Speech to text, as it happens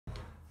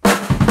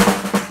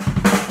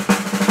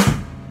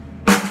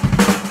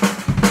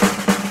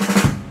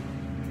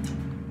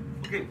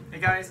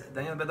guys,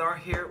 Daniel Bédard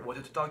here.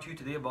 Wanted to talk to you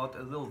today about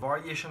a little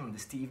variation on the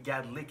Steve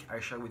Gadd lick I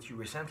shared with you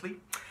recently.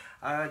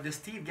 The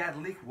Steve Gadd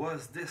lick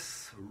was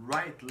this: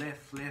 right,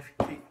 left, left,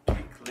 kick,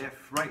 kick,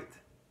 left, right.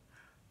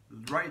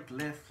 Right,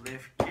 left,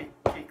 left, kick,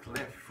 kick,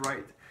 left,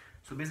 right.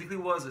 So basically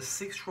it was a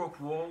 6-stroke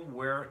roll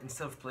where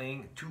instead of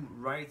playing 2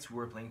 rights, we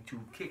were playing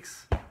 2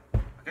 kicks.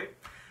 Okay?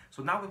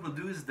 So now what we'll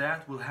do is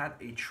that we'll add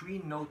a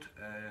 3-note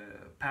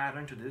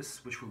pattern to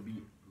this, which will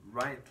be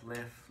right,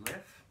 left,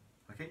 left.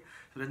 Okay?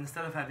 So that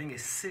instead of having a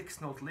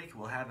 6-note lick,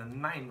 we'll have a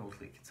 9-note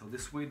lick. So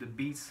this way the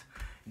beats,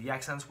 the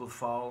accents will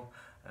fall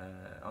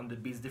on the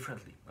beats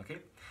differently. Okay?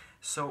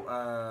 So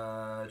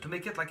to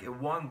make it like a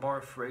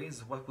 1-bar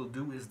phrase, what we'll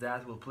do is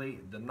that we'll play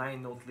the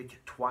 9-note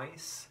lick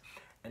twice,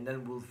 and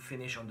then we'll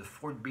finish on the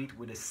 4th beat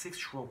with a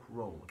 6-stroke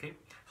roll. Okay?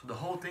 So the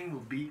whole thing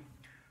will be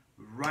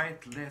right,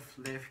 left,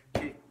 left,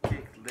 kick,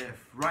 kick, left,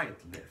 right,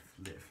 left,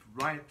 left,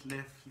 right,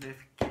 left,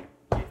 left, kick,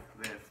 kick,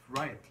 left,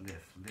 right,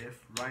 left,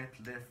 left, right,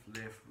 left,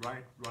 left,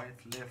 right, right,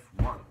 left,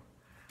 1.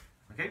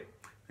 Okay?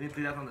 Let me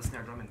play that on the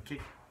snare drum and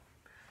kick,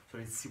 so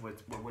let's see what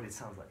it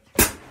sounds like.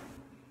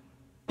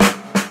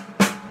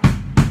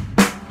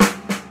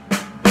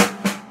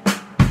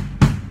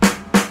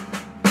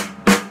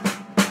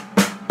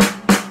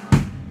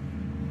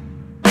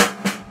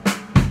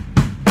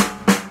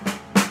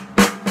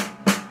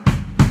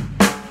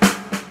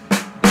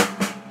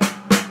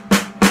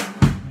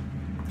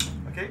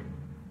 Okay?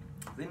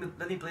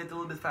 Let me play it a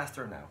little bit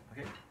faster now,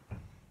 okay?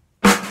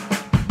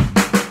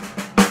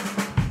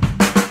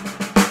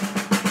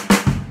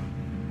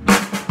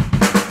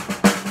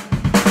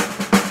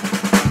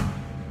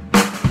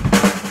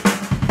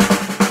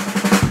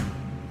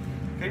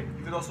 Okay,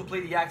 you could also play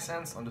the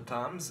accents on the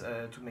toms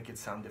to make it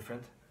sound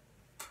different.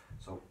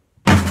 So.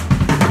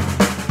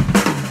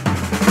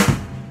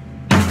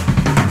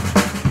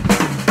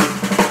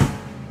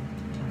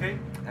 Okay,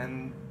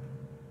 and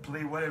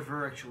play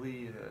whatever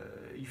actually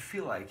you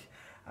feel like.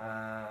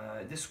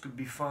 This could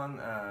be fun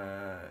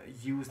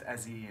used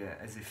as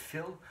a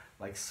fill,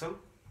 like so.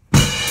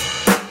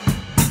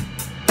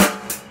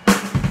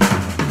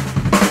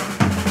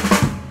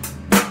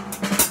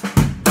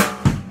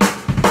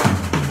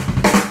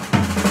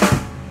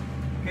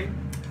 Okay,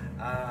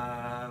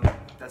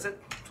 that's it.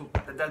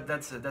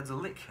 So that's a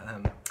lick.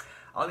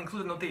 I'll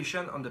include a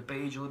notation on the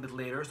page a little bit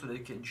later so that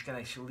you can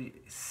actually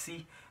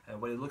see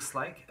what it looks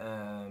like.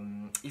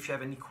 If you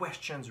have any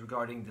questions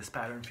regarding this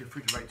pattern, feel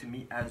free to write to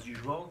me as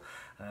usual.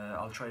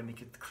 I'll try to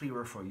make it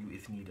clearer for you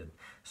if needed.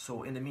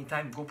 So in the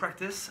meantime, go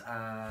practice,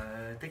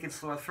 take it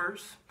slow at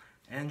first,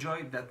 and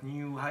enjoy that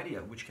new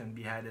idea which can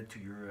be added to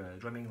your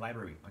drumming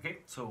library. Okay,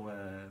 so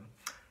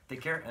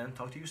take care and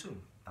talk to you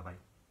soon. Bye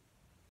bye.